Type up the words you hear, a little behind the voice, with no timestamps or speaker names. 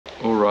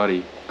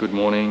Alrighty, good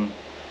morning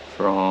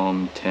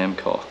from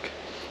Tamcock.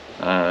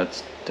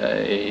 It's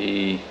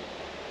day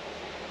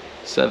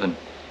 7.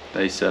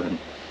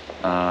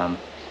 I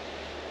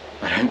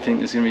don't think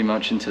there's going to be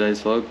much in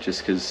today's vlog, just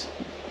because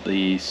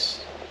the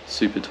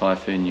super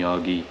typhoon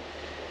Yagi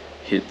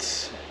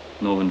hits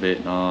northern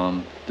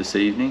Vietnam this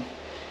evening,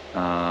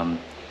 and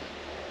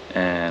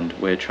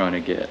we're trying to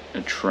get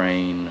a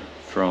train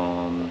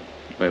from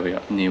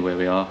near where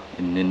we are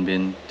in Ninh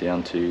Binh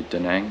down to Da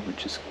Nang,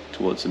 which is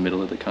towards the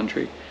middle of the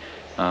country,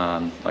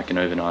 like an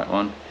overnight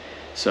one.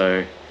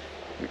 So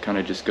we kind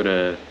of just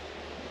I've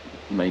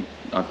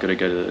got to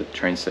go to the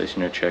train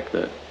station to check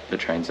that the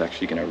train's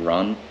actually going to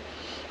run.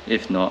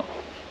 If not,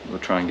 we'll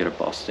try and get a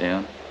bus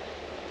down,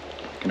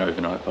 like an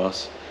overnight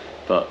bus,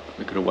 but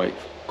we've got to wait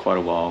quite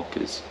a while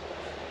because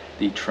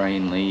the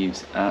train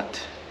leaves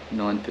at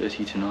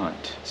 9:30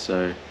 tonight.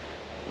 So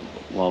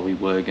while we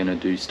were going to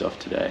do stuff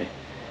today,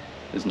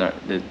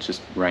 there's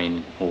just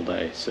rain all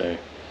day, so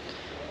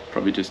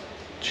probably just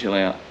chill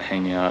out,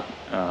 hang out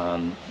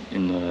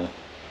in the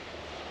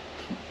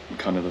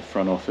kind of the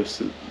front office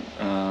at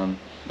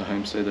the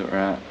homestay that we're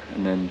at,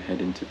 and then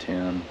head into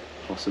town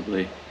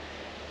possibly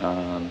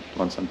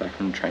once I'm back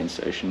from the train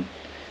station,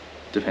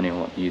 depending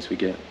on what news we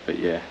get. But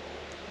yeah,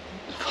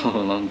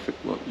 follow along for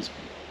what is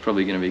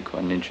probably going to be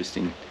quite an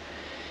interesting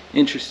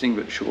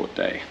but short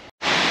day.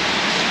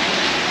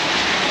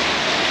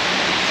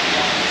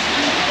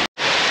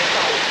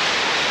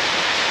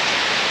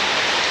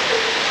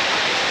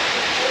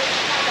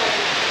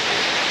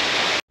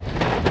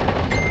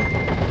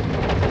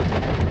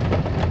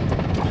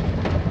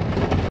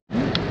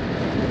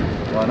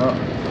 Why not?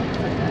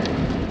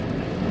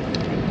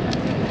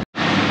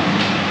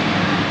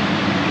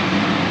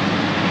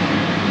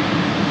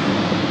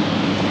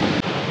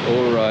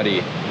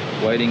 Alrighty,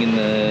 waiting in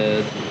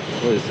the,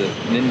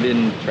 Ninh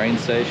Binh train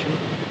station.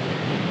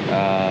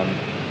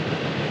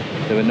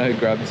 There were no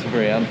grabs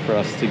around for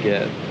us to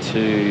get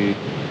to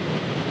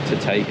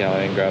take our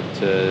own grab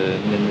to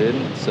Ninh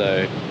Binh,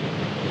 so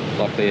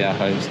luckily our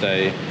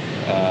homestay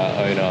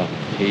owner,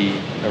 he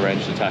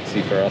arranged a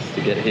taxi for us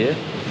to get here.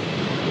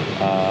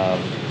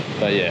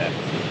 But yeah,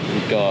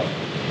 we've got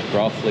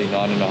roughly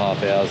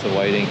 9.5 hours of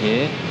waiting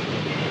here,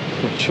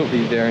 which will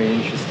be very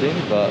interesting.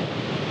 But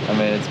I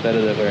mean, it's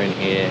better that we're in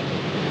here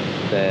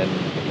than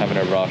having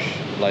a rush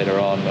later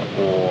on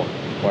or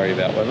worry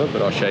about weather.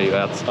 But I'll show you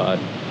outside.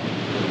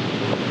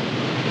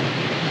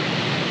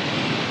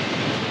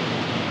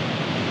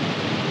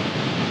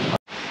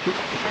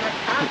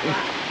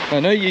 I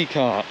know you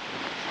can't.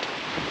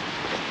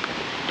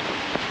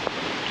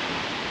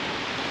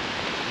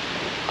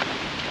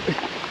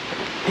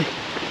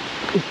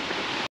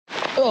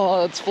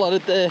 Oh, it's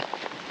flooded there.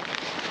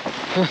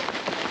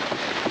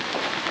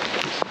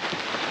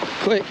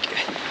 Quick,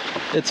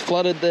 it's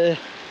flooded there.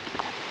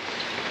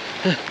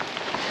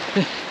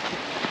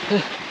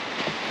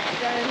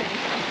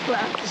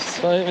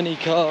 So many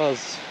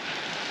cars.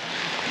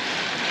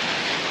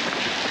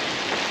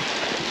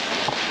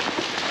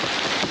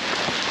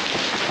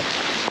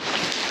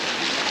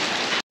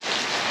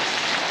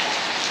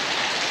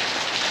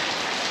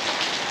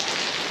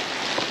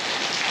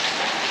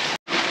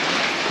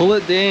 Pull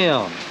it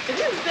down. It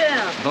is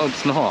down. No,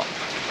 it's not.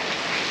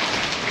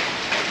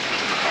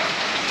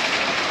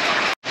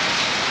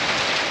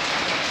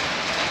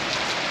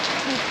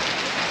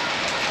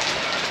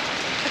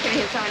 Can you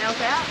hit someone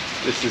else out?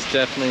 This is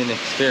definitely an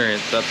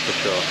experience, that's for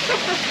sure.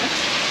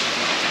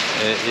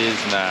 It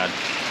is mad.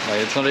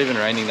 Like, it's not even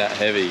raining that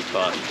heavy,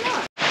 but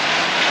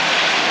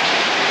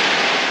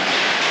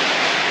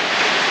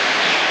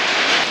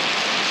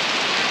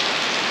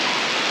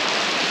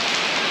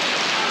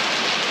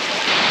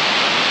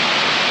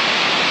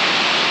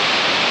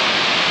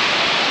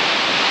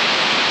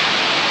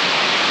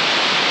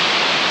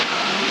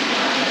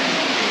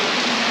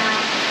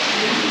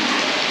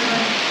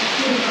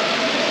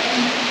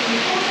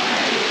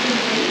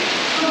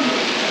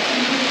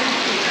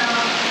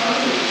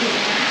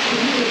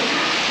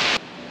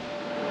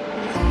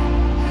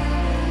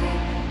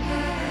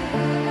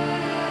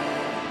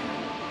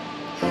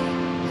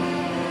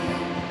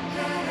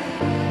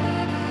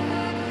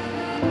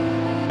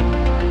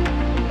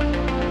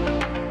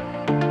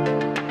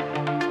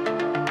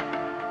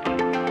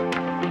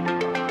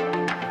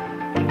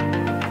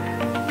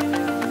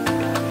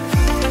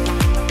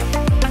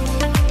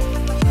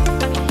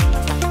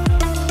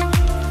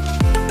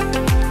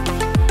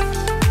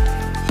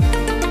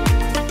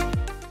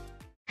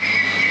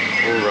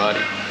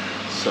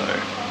so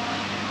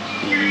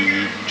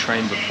the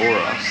train before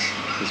us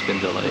has been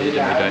delayed,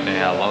 and we don't know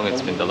how long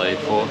it's been delayed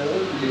for.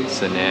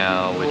 So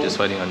now we're just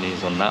waiting on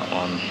news on that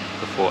one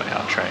before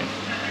our train.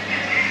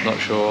 Not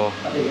sure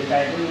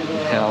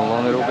how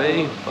long it'll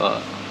be,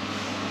 but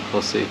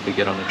we'll see if we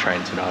get on the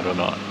train tonight or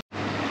not.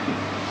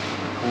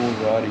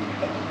 Alrighty,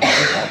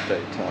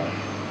 update time.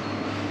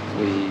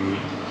 We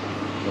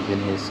have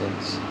been here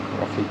since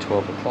roughly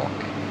 12 o'clock.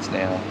 It's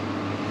now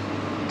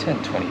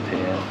 10:20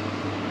 p.m.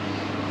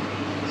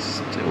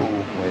 still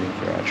waiting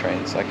for our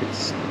trains. Like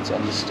it's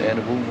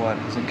understandable why it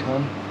hasn't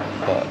come,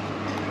 but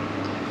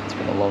it's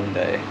been a long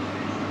day.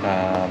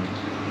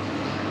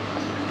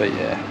 But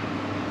yeah,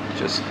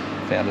 just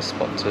found a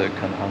spot to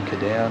kind of hunker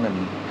down,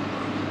 and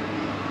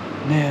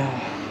now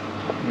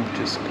we've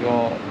just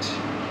got,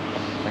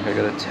 like, I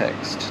got a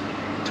text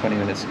 20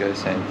 minutes ago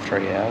saying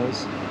 3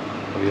 hours.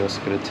 But we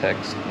also got a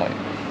text like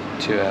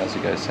 2 hours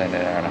ago saying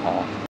an hour and a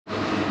half.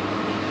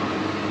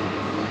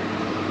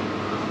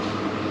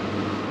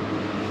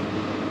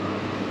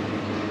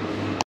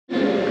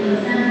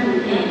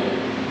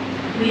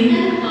 Quý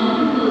khách có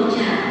nhu cầu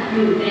trả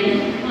đổi vé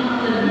hoặc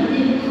cần biết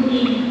thêm thông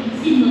tin,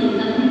 xin mời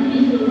gặp nhân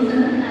viên hướng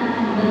dẫn tại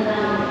phòng đặt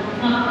tàu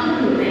hoặc các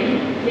cửa vé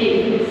để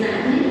được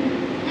giải thích.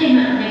 Thay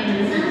mặt ngành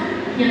đường sắt,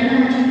 nhà ga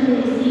chúng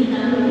tôi xin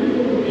cảm ơn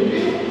của quý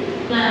khách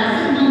và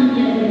rất mong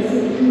nhận được sự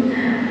thông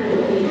cảm của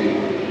quý khách.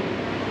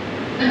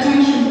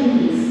 Attention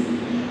please,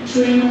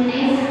 train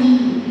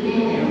SE11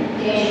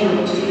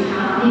 scheduled to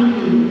depart Ninh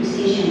Binh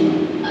Station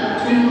at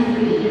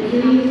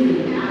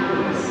 23:33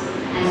 hours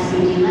has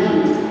been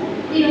delayed.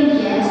 We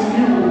don't yet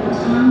know what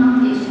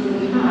time it will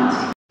depart.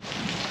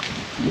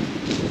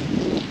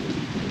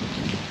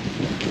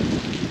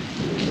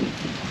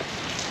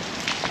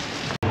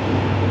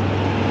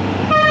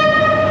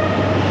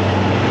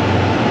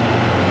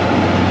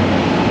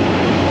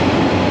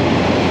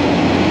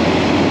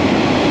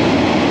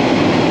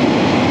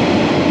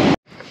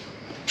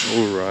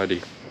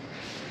 Alrighty.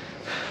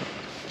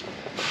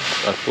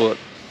 I thought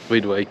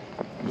I'd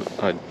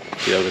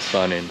be able to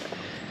sign in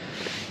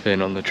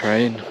being on the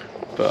train,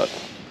 but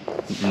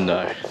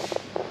no,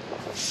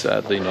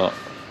 sadly not.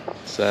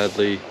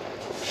 Sadly,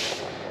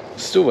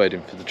 still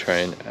waiting for the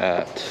train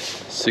at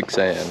 6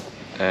 AM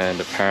and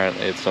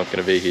apparently it's not going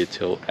to be here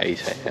till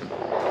 8 AM.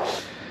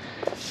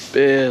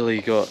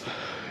 Barely got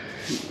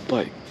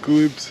like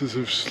glimpses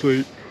of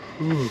sleep.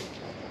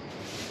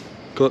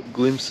 Got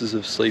glimpses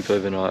of sleep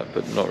overnight,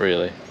 but not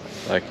really.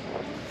 Like,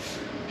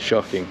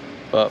 shocking,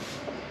 but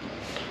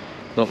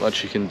not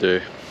much you can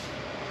do.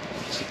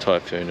 It's a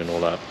typhoon and all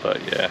that, but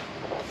yeah,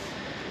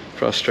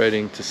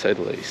 frustrating to say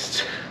the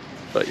least.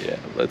 But yeah,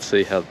 let's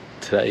see how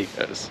today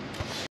goes.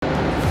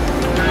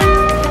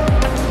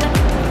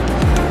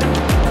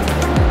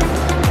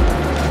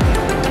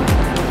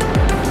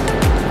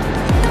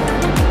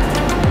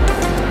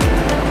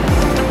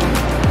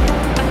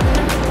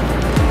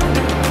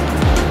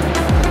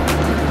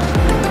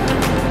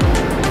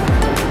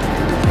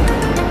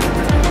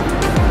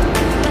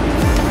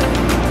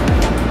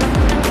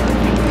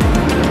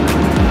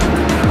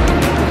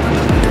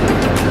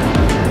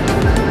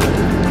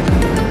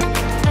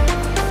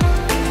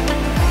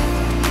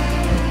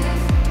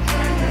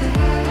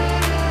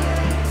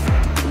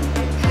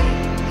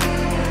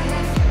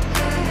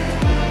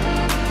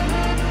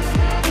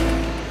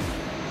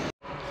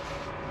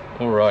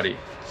 Alrighty,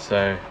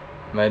 so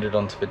made it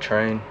onto the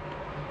train.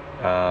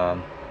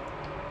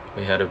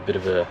 We had a bit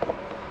of a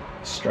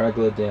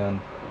straggler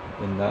down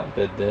in that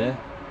bed there.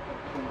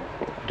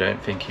 I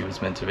don't think he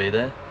was meant to be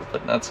there,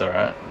 but that's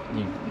alright.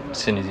 As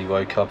soon as he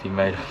woke up, he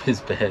made up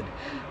his bed,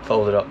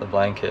 folded up the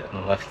blanket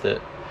and left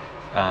it,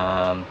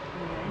 and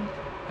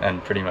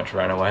pretty much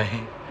ran away.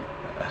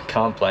 I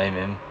can't blame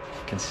him,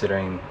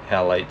 considering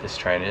how late this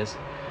train is.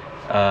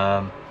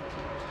 But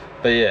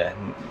yeah,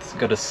 it's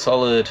got a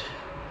solid,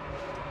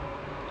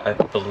 I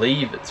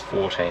believe it's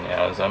 14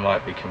 hours, I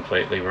might be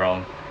completely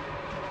wrong,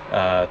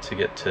 to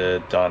get to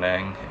Da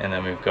Nang, and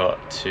then we've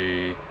got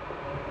to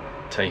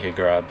take a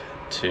grab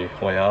to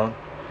Hoi An.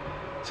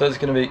 So it's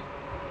going to be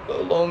a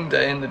long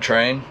day in the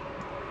train.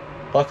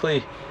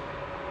 Luckily,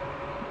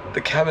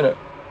 the cabinet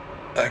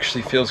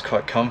actually feels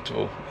quite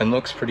comfortable and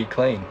looks pretty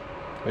clean,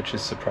 which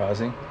is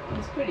surprising.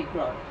 It's pretty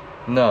gross.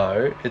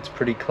 No, it's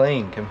pretty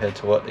clean compared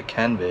to what it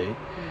can be.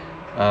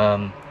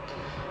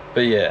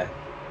 But yeah,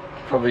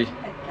 probably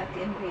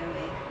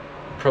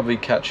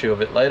catch you a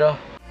bit later.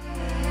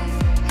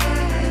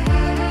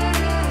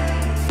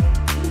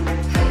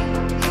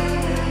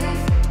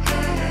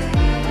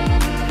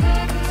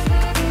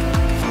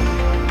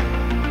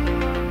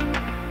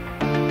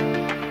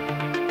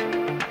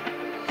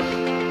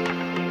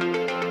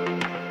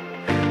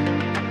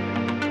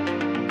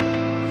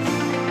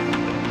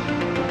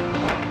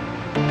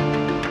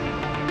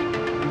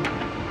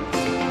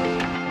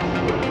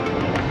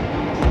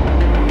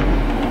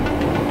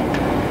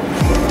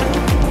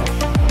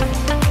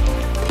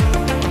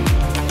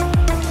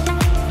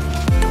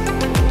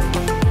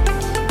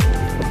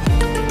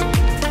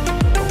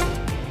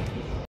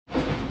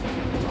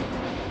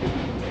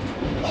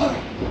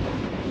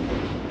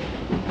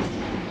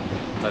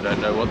 I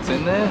don't know what's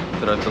in there,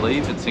 but I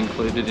believe it's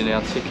included in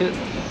our ticket,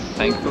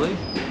 thankfully.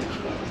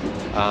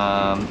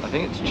 I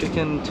think it's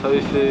chicken,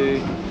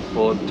 tofu,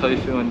 or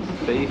tofu and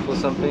beef or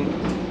something,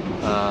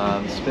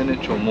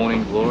 spinach or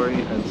morning glory,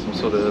 and some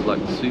sort of like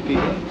soupy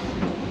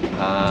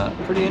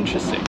thing. Pretty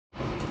interesting.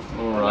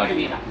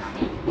 Alright,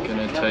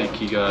 gonna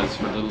take you guys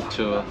for a little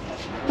tour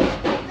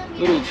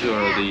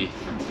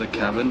of the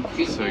cabin.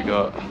 So we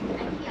got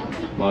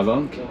my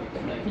bunk,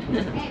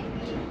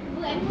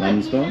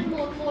 men's bunk,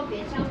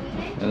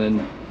 and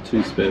then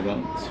 2 spare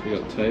bunks. We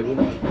got a table.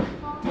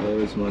 There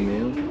was my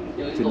meal.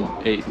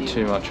 Didn't eat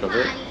too much of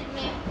it,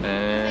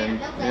 and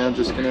now I'm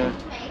just gonna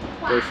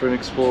go for an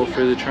explore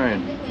through the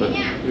train. But look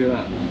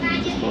at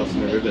that, just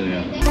passing the river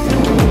now.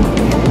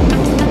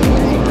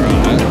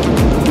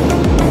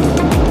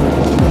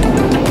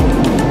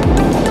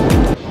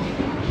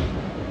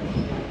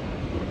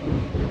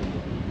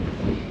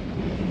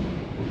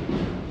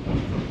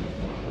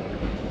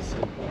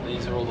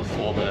 These are all the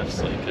 4-berth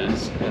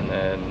sleepers, and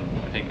then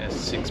I think there's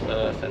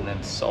 6-berth and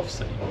then soft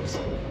seats.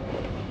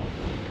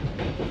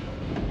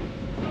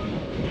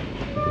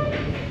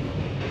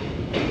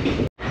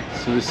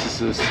 So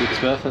this is a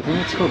 6-berth. I think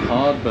it's called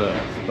hard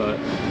berth, but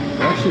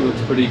it actually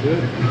looks pretty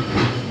good.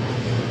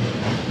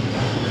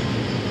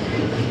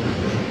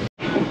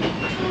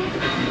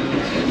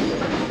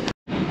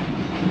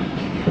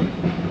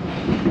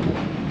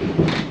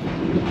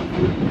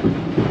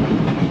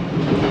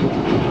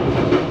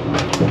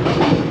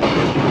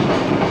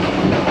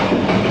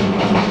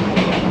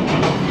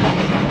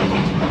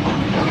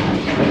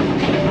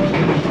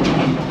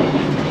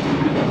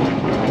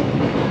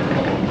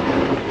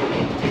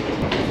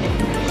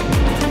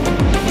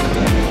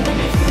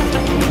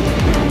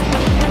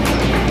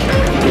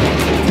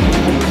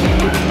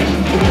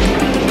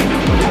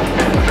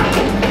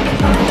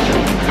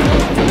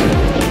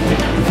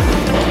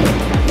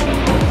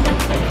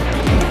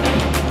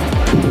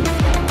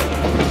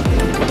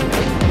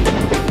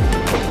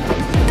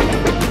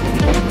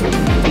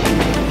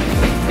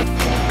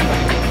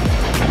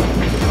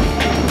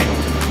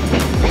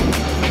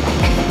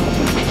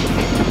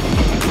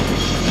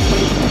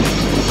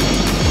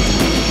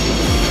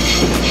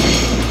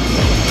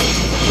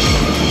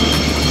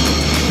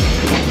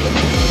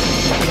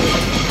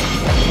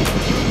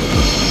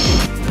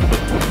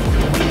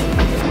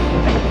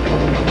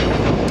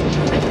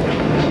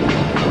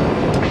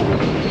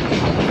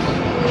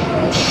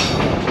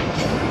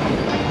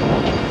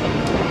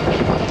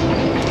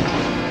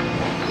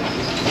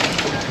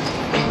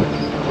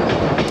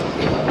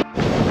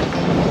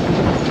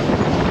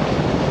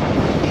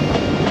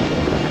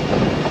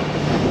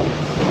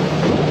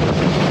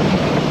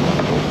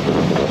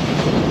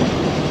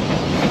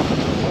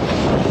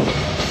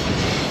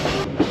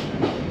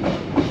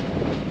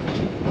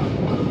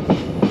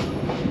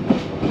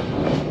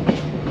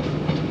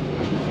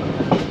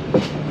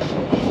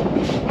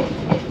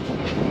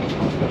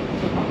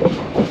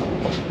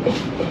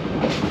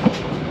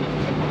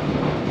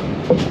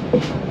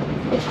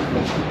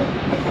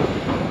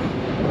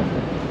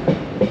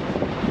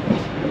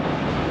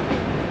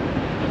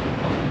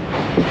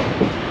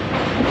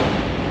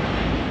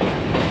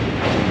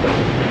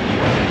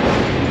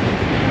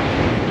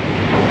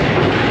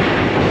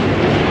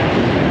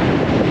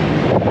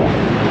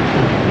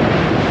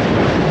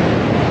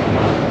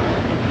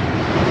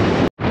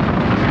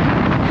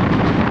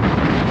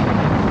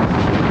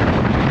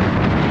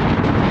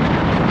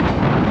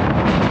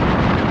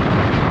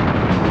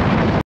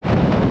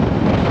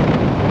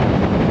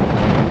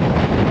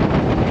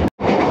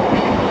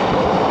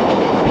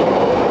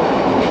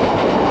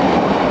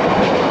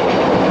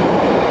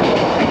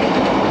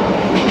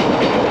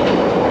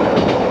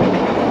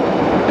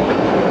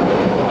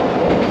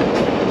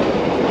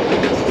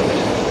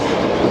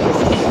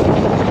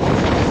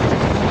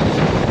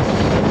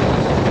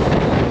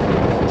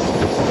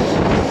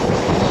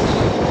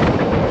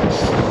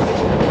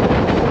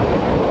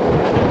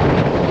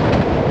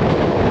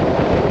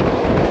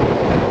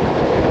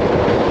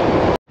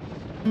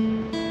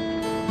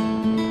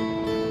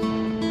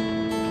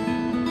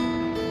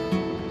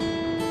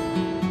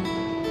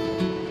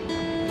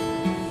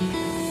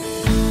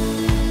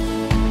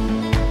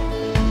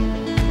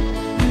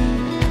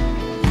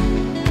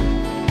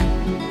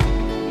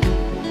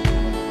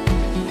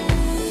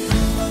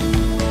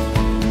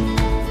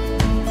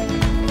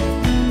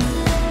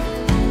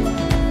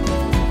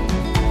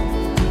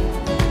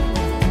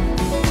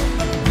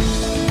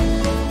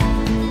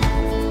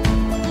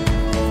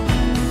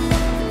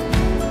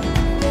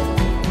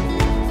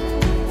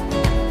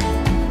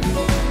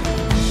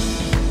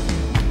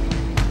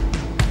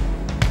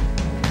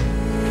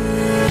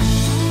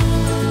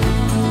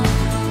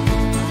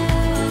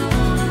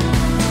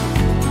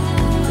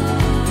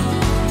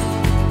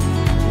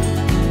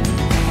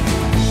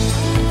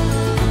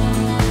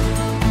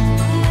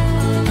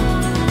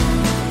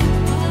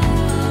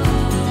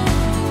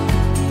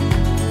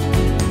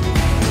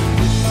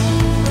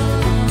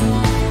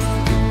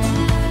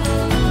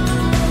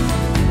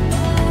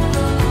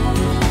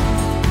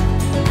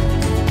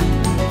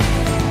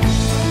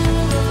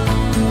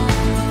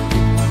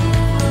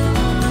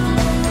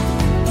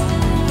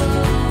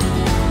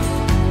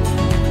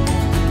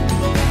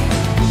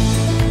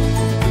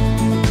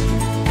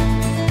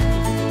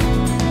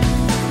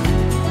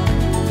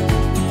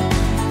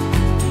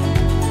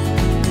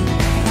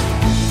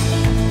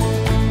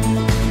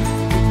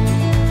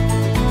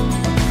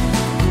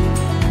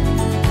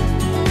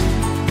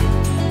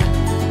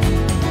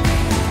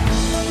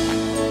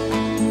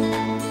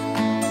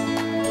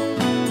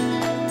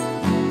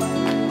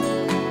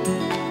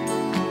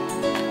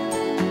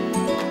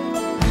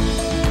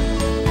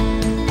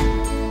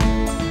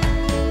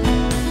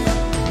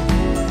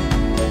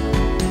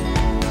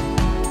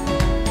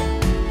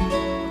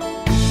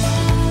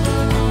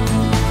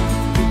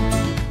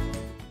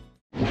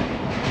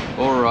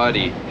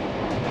 Alrighty,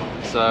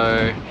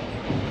 so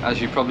as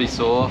you probably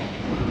saw,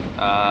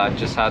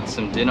 just had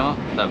some dinner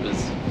that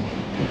was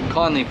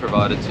kindly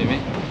provided to me.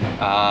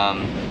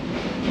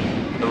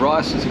 The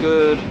rice was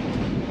good,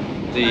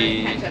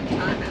 the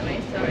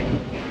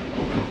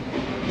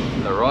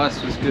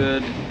rice was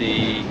good,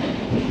 the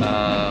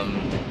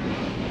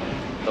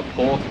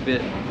pork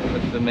bit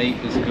with the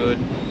meat was good.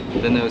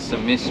 Then there was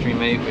some mystery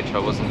meat which I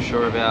wasn't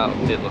sure about.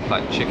 It did look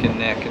like chicken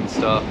neck and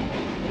stuff.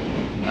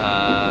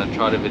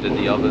 Tried a bit of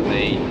the other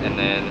meat, and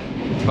then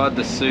tried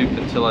the soup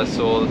until I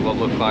saw what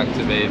looked like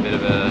to be a bit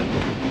of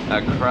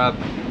a crab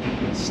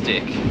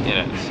stick in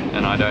it,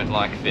 and I don't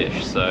like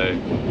fish, so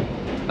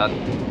that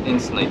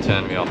instantly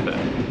turned me off it.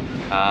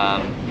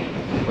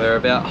 We're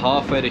about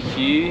halfway to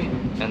Hue,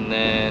 and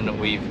then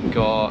we've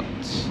got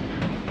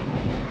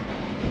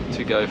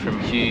to go from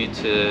Hue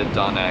to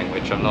Da Nang,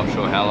 which I'm not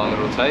sure how long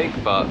it'll take,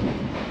 but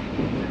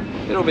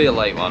it'll be a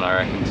late one, I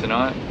reckon,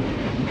 tonight.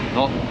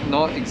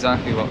 Not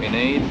exactly what we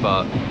need,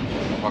 but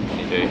what can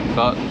you do?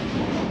 But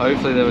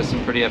hopefully there were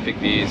some pretty epic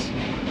views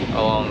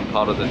along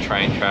part of the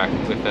train track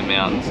with the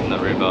mountains and the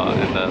river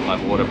and the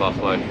like water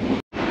buffalo.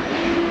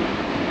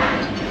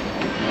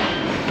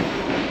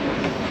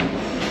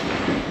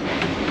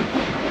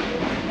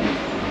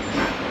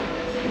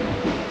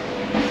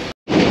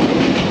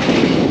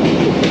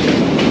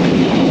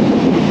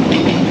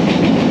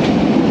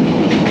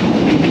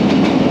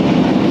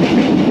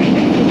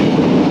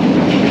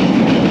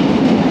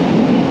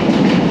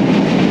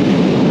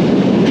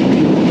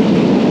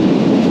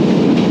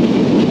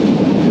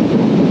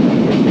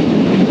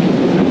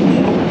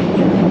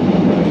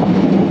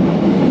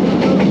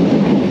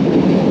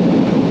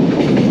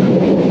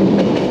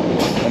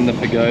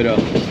 Pagoda.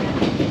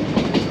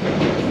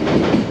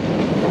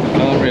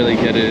 Can't really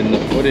get it in the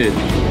footage.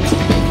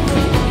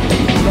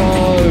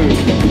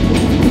 No!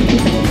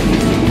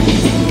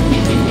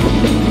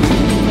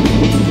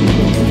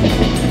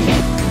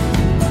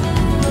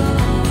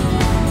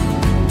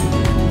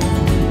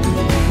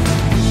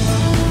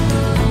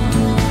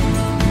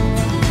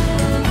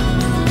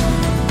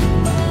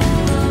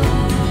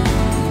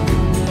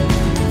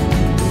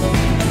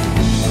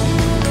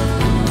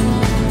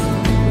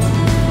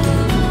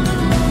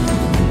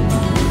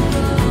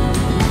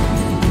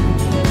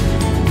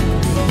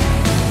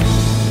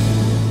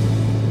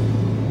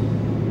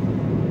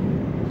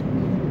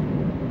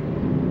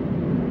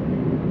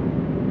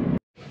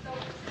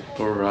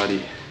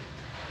 Alrighty,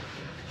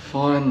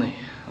 finally,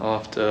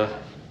 after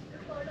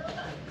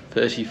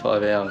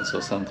 35 hours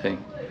or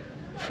something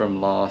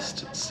from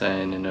last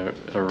staying in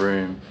a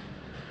room,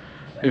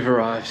 we've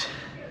arrived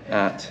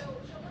at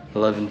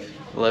 11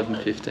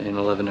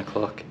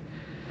 o'clock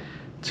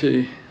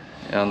to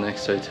our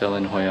next hotel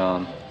in Hoi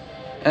An,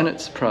 and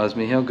it surprised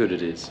me how good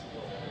it is,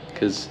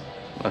 because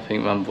I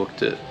think Mum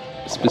booked it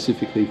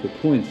specifically for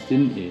points,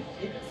 didn't you?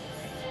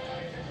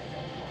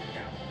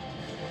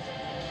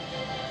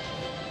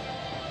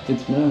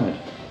 It's mad.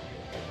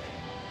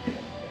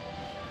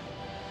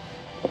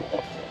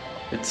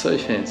 It's so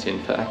fancy,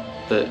 in fact,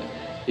 that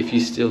if you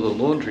steal the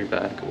laundry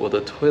bag or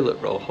the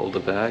toilet roll holder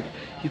bag,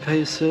 you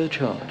pay a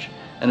surcharge.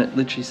 And it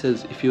literally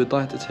says, if you would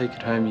like to take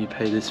it home, you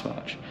pay this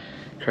much.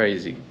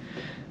 Crazy.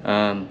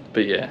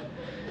 But yeah,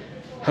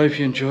 hope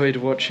you enjoyed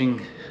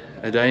watching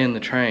a day in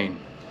the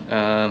train.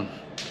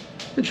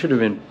 It should have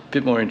been a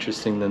bit more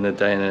interesting than the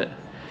day in a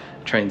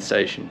train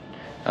station.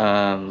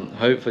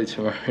 Hopefully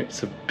tomorrow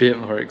it's a bit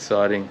more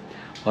exciting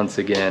once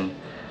again.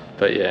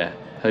 But yeah,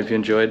 hope you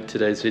enjoyed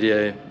today's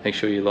video. Make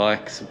sure you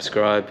like,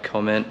 subscribe,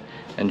 comment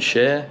and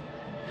share,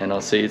 and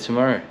I'll see you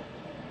tomorrow.